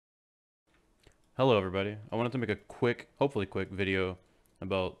Hello everybody. I wanted to make a quick, hopefully quick video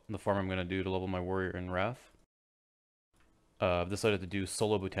about the farm I'm going to do to level my warrior in Wrath. I've decided to do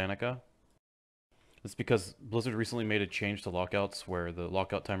solo Botanica. It's because Blizzard recently made a change to lockouts where the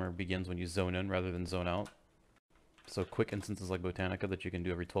lockout timer begins when you zone in rather than zone out. So quick instances like Botanica that you can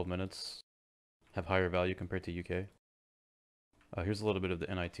do every 12 minutes have higher value compared to UK. Here's a little bit of the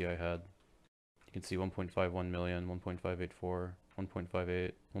NIT I had. You can see 1.51 million, 1.584,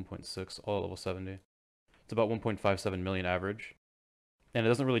 1.58, 1.6, all at level 70. It's about 1.57 million average. And it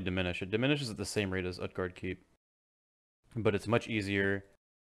doesn't really diminish. It diminishes at the same rate as Utgard Keep. But it's much easier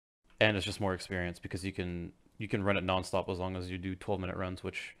and it's just more experience because you can run it nonstop as long as you do 12-minute runs,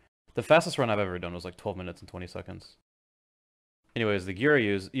 which the fastest run I've ever done was like 12 minutes and 20 seconds. Anyways, the gear I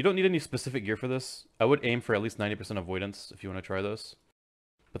use, you don't need any specific gear for this. I would aim for at least 90% avoidance if you want to try this.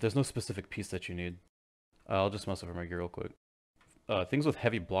 But there's no specific piece that you need. I'll just mess over my gear real quick. Things with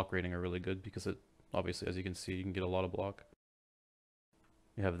heavy block rating are really good because it, obviously, as you can see, you can get a lot of block.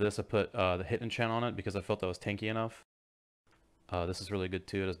 You have this, I put the hit enchant on it because I felt that was tanky enough. This is really good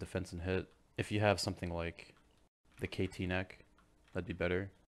too, it has defense and hit. If you have something like the KT neck, that'd be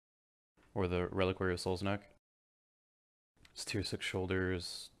better. Or the Reliquary of Souls neck. It's tier 6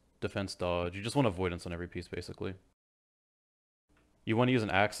 shoulders, defense dodge. You just want avoidance on every piece basically. You want to use an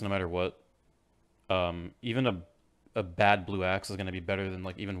axe no matter what. Even a bad blue axe is going to be better than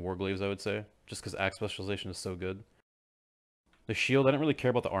like even Warglaives, I would say. Just because axe specialization is so good. The shield, I don't really care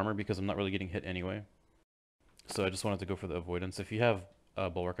about the armor because I'm not really getting hit anyway. So I just wanted to go for the avoidance. If you have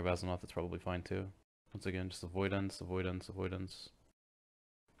Bulwark of Azeroth, it's probably fine too. Once again, just avoidance, avoidance, avoidance.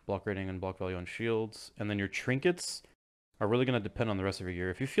 Block rating and block value on shields. And then your trinkets are really going to depend on the rest of your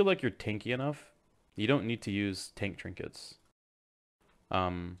gear. If you feel like you're tanky enough, you don't need to use tank trinkets.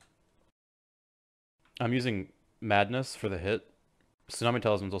 I'm using Madness for the hit. Tsunami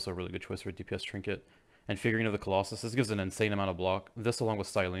Talisman is also a really good choice for a DPS trinket. And Figurine of the Colossus, this gives an insane amount of block. This along with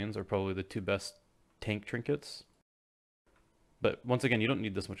Silenes are probably the two best tank trinkets. But once again, you don't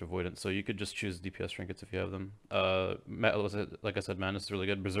need this much avoidance, so you could just choose DPS trinkets if you have them. Like I said, Madness is really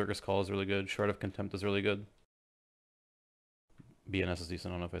good. Berserker's Call is really good. Shard of Contempt is really good. BNS is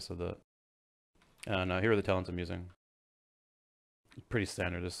decent, I don't know if I said that. And here are the talents I'm using. Pretty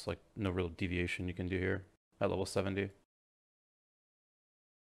standard, there's like no real deviation you can do here at level 70.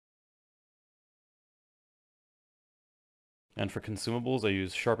 And for consumables, I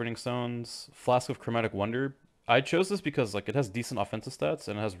use Sharpening Stones, Flask of Chromatic Wonder. I chose this because like it has decent offensive stats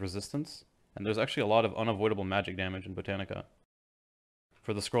and it has resistance. And there's actually a lot of unavoidable magic damage in Botanica.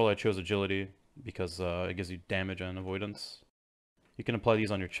 For the scroll, I chose Agility because it gives you damage and avoidance. You can apply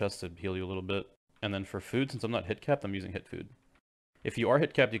these on your chest to heal you a little bit. And then for food, since I'm not hit capped, I'm using hit food. If you are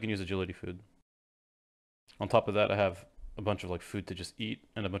hit capped, you can use Agility food. On top of that, I have a bunch of like food to just eat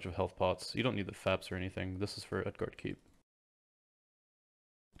and a bunch of health pots. You don't need the FAPs or anything. This is for Utgard Keep.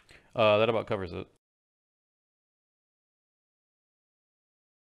 That about covers it.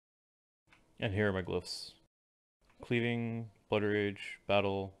 And here are my glyphs. Cleaving, Blood Rage,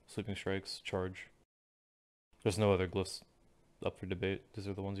 Battle, Sleeping Strikes, Charge. There's no other glyphs up for debate. These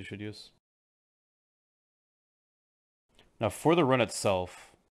are the ones you should use. Now for the run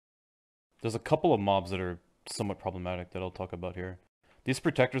itself, there's a couple of mobs that are somewhat problematic that I'll talk about here. These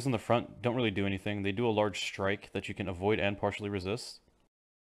protectors in the front don't really do anything. They do a large strike that you can avoid and partially resist.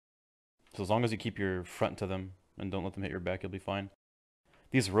 So as long as you keep your front to them and don't let them hit your back, you'll be fine.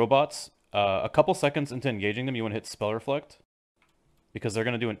 These robots, a couple seconds into engaging them, you want to hit Spell Reflect. Because they're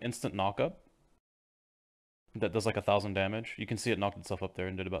going to do an instant knock-up. That does like 1,000 damage. You can see it knocked itself up there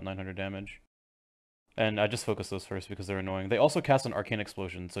and did about 900 damage. And I just focused those first because they're annoying. They also cast an Arcane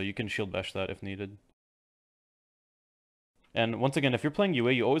Explosion, so you can shield bash that if needed. And once again, if you're playing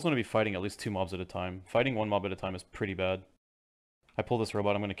UA, you always want to be fighting at least 2 mobs at a time. Fighting 1 mob at a time is pretty bad. I pull this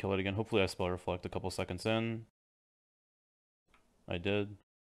robot, I'm going to kill it again. Hopefully I Spell Reflect a couple seconds in. I did.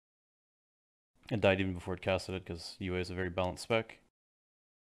 It died even before it casted it because UA is a very balanced spec.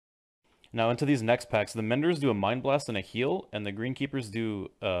 Now into these next packs, the Menders do a Mind Blast and a heal, and the Greenkeepers do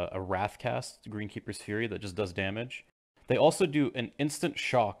a Wrath cast, Greenkeeper's Fury, that just does damage. They also do an instant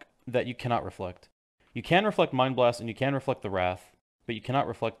shock that you cannot reflect. You can reflect Mind Blast and you can reflect the Wrath, but you cannot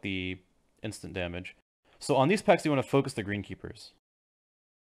reflect the instant damage. So on these packs, you want to focus the Greenkeepers.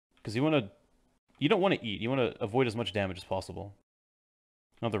 Because you don't want to eat, you want to avoid as much damage as possible.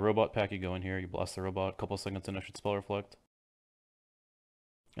 Now the robot pack, you go in here, you blast the robot, a couple seconds in, I should Spell Reflect.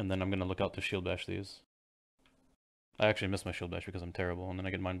 And then I'm going to look out to shield bash these. I actually miss my shield bash because I'm terrible, and then I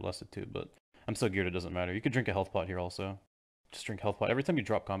get mind blasted too, but I'm so geared it doesn't matter. You could drink a health pot here also. Just drink health pot. Every time you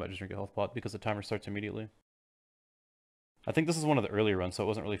drop combat, just drink a health pot because the timer starts immediately. I think this is one of the earlier runs, so it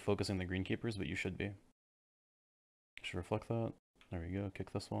wasn't really focusing the greenkeepers, but you should be. Should reflect that. There we go,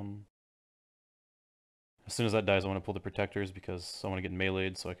 kick this one. As soon as that dies, I want to pull the protectors because I want to get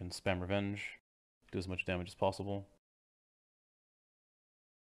meleeed so I can spam revenge. Do as much damage as possible.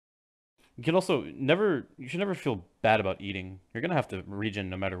 You can also you should never feel bad about eating. You're gonna have to regen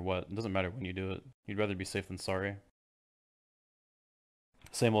no matter what. It doesn't matter when you do it. You'd rather be safe than sorry.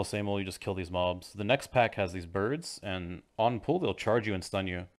 Same old, you just kill these mobs. The next pack has these birds, and on pull, they'll charge you and stun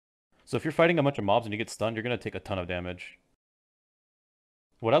you. So if you're fighting a bunch of mobs and you get stunned, you're gonna take a ton of damage.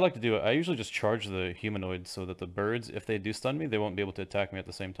 What I like to do, I usually just charge the humanoids so that the birds, if they do stun me, they won't be able to attack me at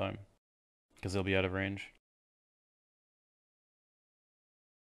the same time. Because they'll be out of range.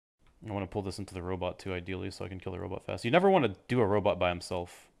 I want to pull this into the robot too, ideally, so I can kill the robot fast. You never want to do a robot by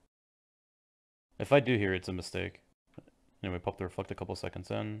himself. If I do here, it's a mistake. Anyway, pop the reflect a couple seconds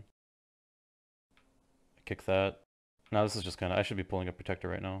in. Kick that. Now this is just kind of... I should be pulling a protector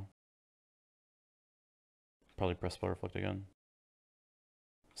right now. Probably press spell reflect again.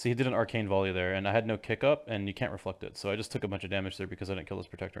 See, he did an arcane volley there, and I had no kick up, and you can't reflect it. So I just took a bunch of damage there because I didn't kill this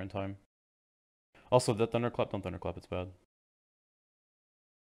protector in time. Also, that thunderclap, don't thunderclap, it's bad.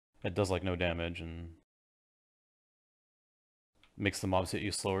 It does like no damage and makes the mobs hit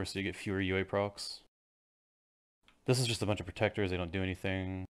you slower so you get fewer UA procs. This is just a bunch of protectors, they don't do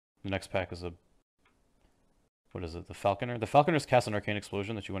anything. The next pack is a... What is it? The Falconer? The Falconers cast an arcane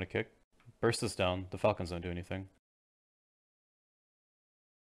explosion that you want to kick. Burst this down, the Falcons don't do anything.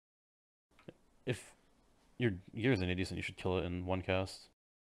 If yours any decent, you should kill it in one cast.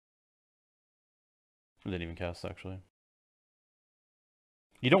 It didn't even cast, actually.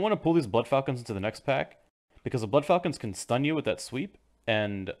 You don't want to pull these Blood Falcons into the next pack, because the Blood Falcons can stun you with that sweep,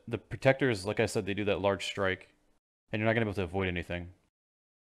 and the Protectors, like I said, they do that large strike, and you're not going to be able to avoid anything.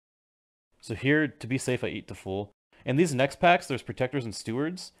 So here, to be safe, I eat to full. In these next packs, there's Protectors and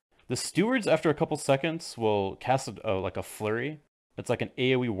Stewards. The Stewards, after a couple seconds, will cast like a Flurry. It's like an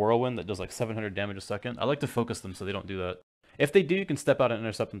AoE Whirlwind that does like 700 damage a second. I like to focus them so they don't do that. If they do, you can step out and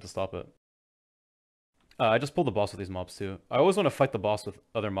intercept them to stop it. I just pulled the boss with these mobs too. I always want to fight the boss with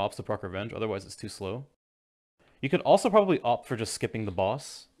other mobs to proc revenge, otherwise it's too slow. You could also probably opt for just skipping the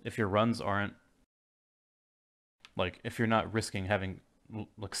boss if your runs aren't... Like, if you're not risking having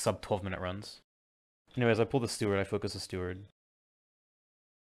like sub 12-minute runs. Anyways, I pull the Steward, I focus the Steward.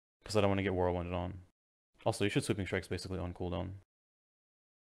 Because I don't want to get Whirlwinded on. Also, you should Sweeping Strikes basically on cooldown.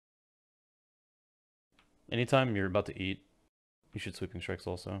 Anytime you're about to eat, you should Sweeping Strikes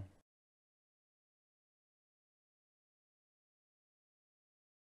also.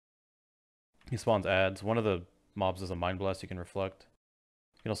 He spawns ads. One of the mobs is a Mind Blast you can reflect.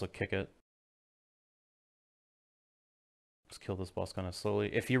 You can also kick it. Just kill this boss kind of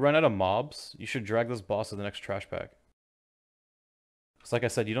slowly. If you run out of mobs, you should drag this boss to the next trash pack. Because like I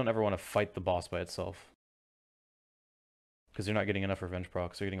said, you don't ever want to fight the boss by itself. Because you're not getting enough revenge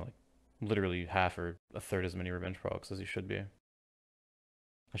procs. You're getting like literally half or a third as many revenge procs as you should be.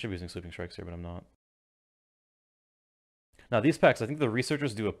 I should be using Sweeping Strikes here, but I'm not. Now these packs, I think the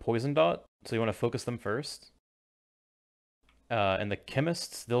researchers do a poison dot, so you want to focus them first. And the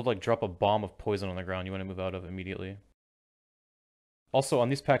chemists, they'll like drop a bomb of poison on the ground you want to move out of immediately. Also, on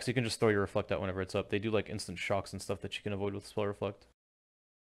these packs, you can just throw your reflect out whenever it's up. They do like instant shocks and stuff that you can avoid with spell reflect.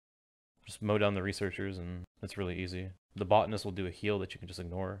 Just mow down the researchers and it's really easy. The botanist will do a heal that you can just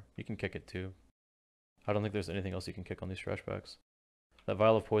ignore. You can kick it too. I don't think there's anything else you can kick on these trash packs. That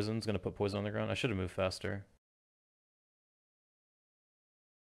vial of poison is going to put poison on the ground. I should have moved faster.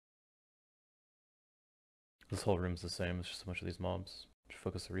 This whole room's the same. It's just a bunch of these mobs. Just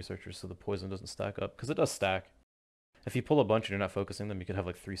focus the researchers so the poison doesn't stack up. Because it does stack. If you pull a bunch and you're not focusing them, you could have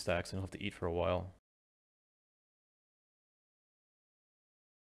like 3 stacks and you'll have to eat for a while.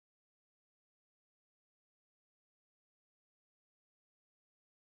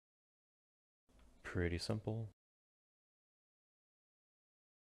 Pretty simple.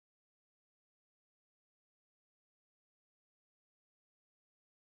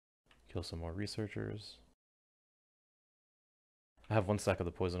 Kill some more researchers. I have 1 stack of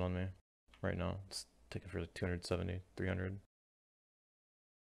the poison on me right now. It's taking for like 270, 300.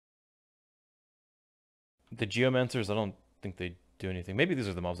 The Geomancers, I don't think they do anything. Maybe these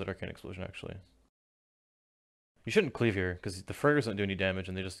are the mobs that Arcane Explosion, actually. You shouldn't cleave here, because the Fraggers don't do any damage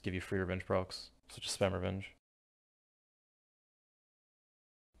and they just give you free revenge procs. So just spam revenge.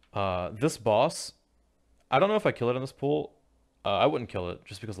 This boss, I don't know if I kill it in this pool. I wouldn't kill it,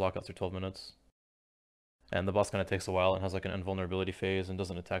 just because lockouts are 12 minutes. And the boss kind of takes a while and has like an invulnerability phase and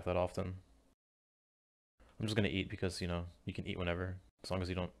doesn't attack that often. I'm just going to eat because, you know, you can eat whenever, as long as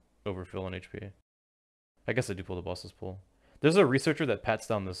you don't overfill on HP. I guess I do pull the boss's pool. There's a researcher that pats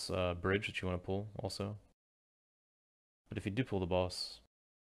down this bridge that you want to pull also. But if you do pull the boss,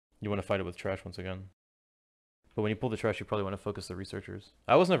 you want to fight it with trash once again. But when you pull the trash, you probably want to focus the researchers.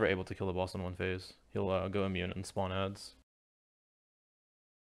 I was never able to kill the boss in one phase. He'll go immune and spawn ads.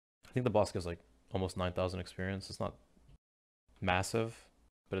 I think the boss gives like almost 9,000 experience. It's not massive,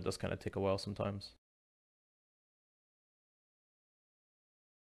 but it does kind of take a while sometimes.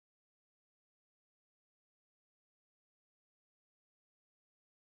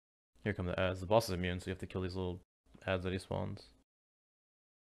 Here come the ads. The boss is immune, so you have to kill these little ads that he spawns.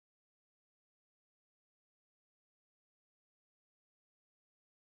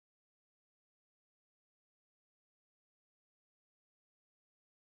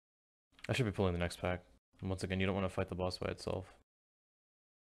 I should be pulling the next pack. And once again, you don't want to fight the boss by itself,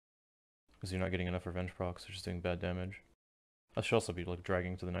 because you're not getting enough revenge procs, you're just doing bad damage. I should also be like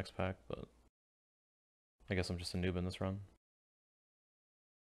dragging to the next pack, but I guess I'm just a noob in this run.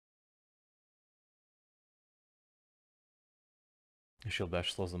 Shield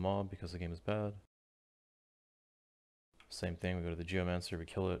bash slows the mob because the game is bad. Same thing, we go to the Geomancer, we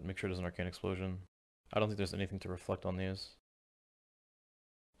kill it, make sure it does an Arcane Explosion. I don't think there's anything to reflect on these.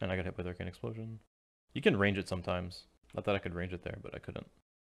 And I got hit with Arcane Explosion. You can range it sometimes. Not that I could range it there, but I couldn't.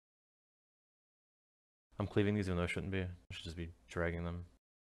 I'm cleaving these even though I shouldn't be. I should just be dragging them.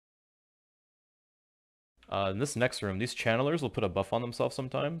 In this next room, these channelers will put a buff on themselves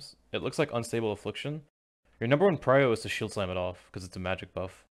sometimes. It looks like Unstable Affliction. Your number one prio is to shield slam it off, because it's a magic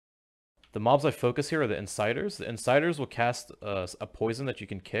buff. The mobs I focus here are the Insiders. The Insiders will cast a poison that you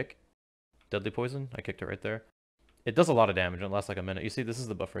can kick. Deadly Poison. I kicked it right there. It does a lot of damage, and it lasts like a minute. You see, this is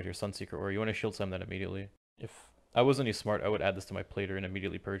the buff right here, Sunseeker Aura. You want to shield slam that immediately. If I was any smart, I would add this to my plater and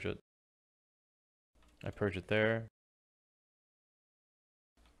immediately purge it. I purge it there.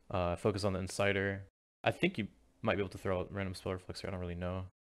 Focus on the Insider. I think you might be able to throw out random spell reflex here. I don't really know.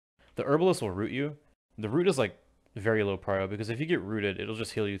 The Herbalist will root you. The root is like very low prio, because if you get rooted, it'll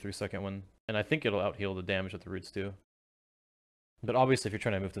just heal you 3-second one. And I think it'll out heal the damage that the roots do. But obviously, if you're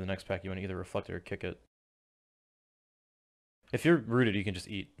trying to move to the next pack, you want to either reflect it or kick it. If you're rooted, you can just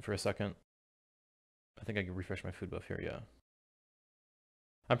eat for a second. I think I can refresh my food buff here, yeah.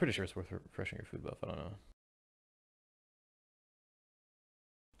 I'm pretty sure it's worth refreshing your food buff, I don't know.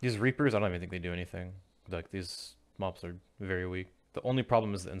 These Reapers, I don't even think they do anything. Like, these mobs are very weak. The only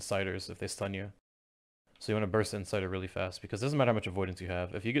problem is the Insiders, if they stun you. So you want to burst the Insider really fast, because it doesn't matter how much avoidance you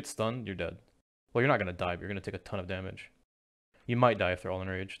have. If you get stunned, you're dead. Well, you're not going to die, but you're going to take a ton of damage. You might die if they're all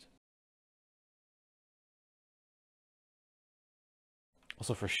enraged.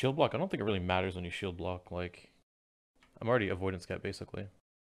 Also, for shield block, I don't think it really matters when you shield block. Like, I'm already avoidance cap, basically.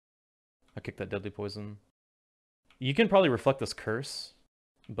 I kicked that Deadly Poison. You can probably reflect this Curse,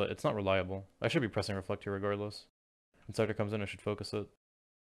 but it's not reliable. I should be pressing reflect here regardless. Insider comes in, I should focus it.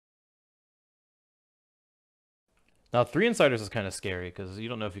 Now, 3 Insiders is kind of scary, because you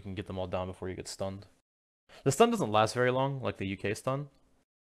don't know if you can get them all down before you get stunned. The stun doesn't last very long, like the UK stun.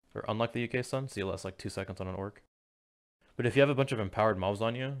 Or unlike the UK stun, so you last like 2 seconds on an orc. But if you have a bunch of empowered mobs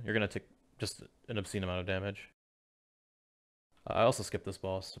on you, you're going to take just an obscene amount of damage. I also skipped this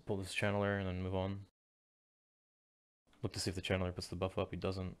boss to pull this channeler and then move on. Look to see if the channeler puts the buff up. He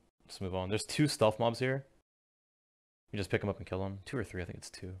doesn't. Just move on. There's 2 stealth mobs here. You just pick them up and kill them. 2 or 3, I think it's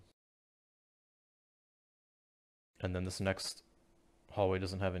 2. And then this next hallway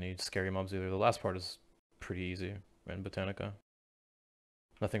doesn't have any scary mobs either. The last part is pretty easy in Botanica.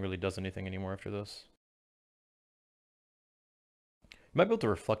 Nothing really does anything anymore after this. You might be able to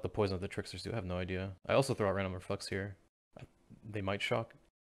reflect the poison that the tricksters do. I have no idea. I also throw out random reflects here. They might shock.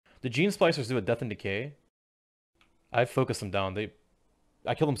 The Gene Splicers do a Death and Decay. I focus them down.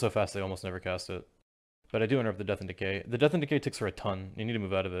 I kill them so fast they almost never cast it. But I do interrupt the Death and Decay. The Death and Decay ticks for a ton. You need to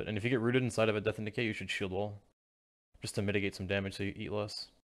move out of it. And if you get rooted inside of a Death and Decay, you should shield wall. Just to mitigate some damage so you eat less.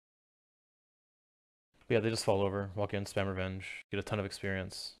 But yeah, they just fall over. Walk in, spam revenge. Get a ton of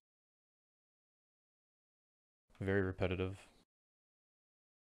experience. Very repetitive.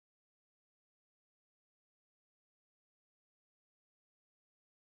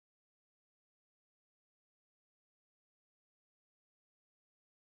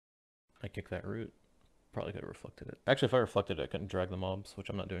 I kick that root. Probably could have reflected it. Actually, if I reflected it, I couldn't drag the mobs, which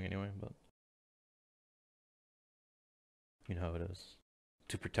I'm not doing anyway, but... You know how it is.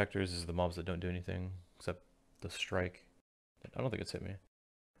 2 protectors is the mobs that don't do anything, except the strike. I don't think it's hit me.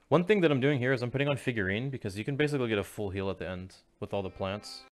 One thing that I'm doing here is I'm putting on Figurine, because you can basically get a full heal at the end with all the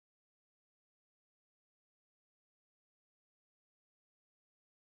plants.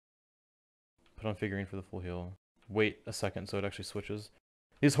 Put on Figurine for the full heal. Wait a second so it actually switches.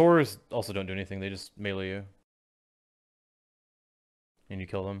 These horrors also don't do anything, they just melee you. and you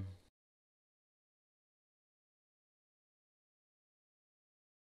kill them.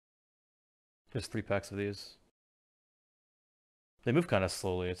 There's 3 packs of these. They move kind of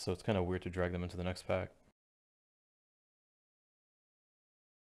slowly, so it's kind of weird to drag them into the next pack.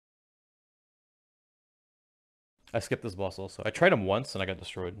 I skipped this boss also. I tried him once and I got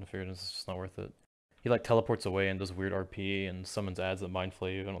destroyed and I figured it's just not worth it. He like teleports away and does weird RP and summons ads that mind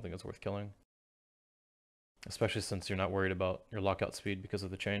flay you. I don't think it's worth killing. Especially since you're not worried about your lockout speed because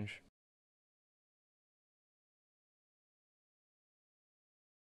of the change.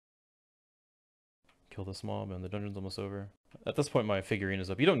 Kill this mob and the dungeon's almost over. At this point my figurine is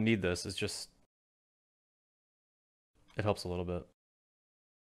up. You don't need this, it's just... it helps a little bit.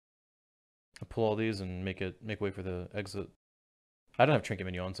 I pull all these and make way for the exit. I don't have trinket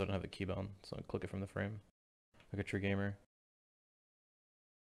menu on, so I don't have the keybound, so I click it from the frame. Like a true gamer.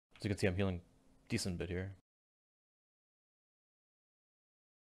 As you can see, I'm healing a decent bit here.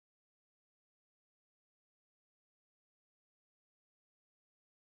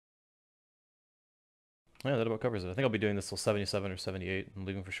 Yeah, that about covers it. I think I'll be doing this till 77 or 78 and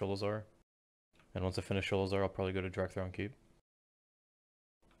leaving for Sholazar. And once I finish Sholazar, I'll probably go to Drakthron Keep.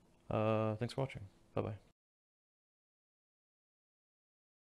 Thanks for watching. Bye-bye.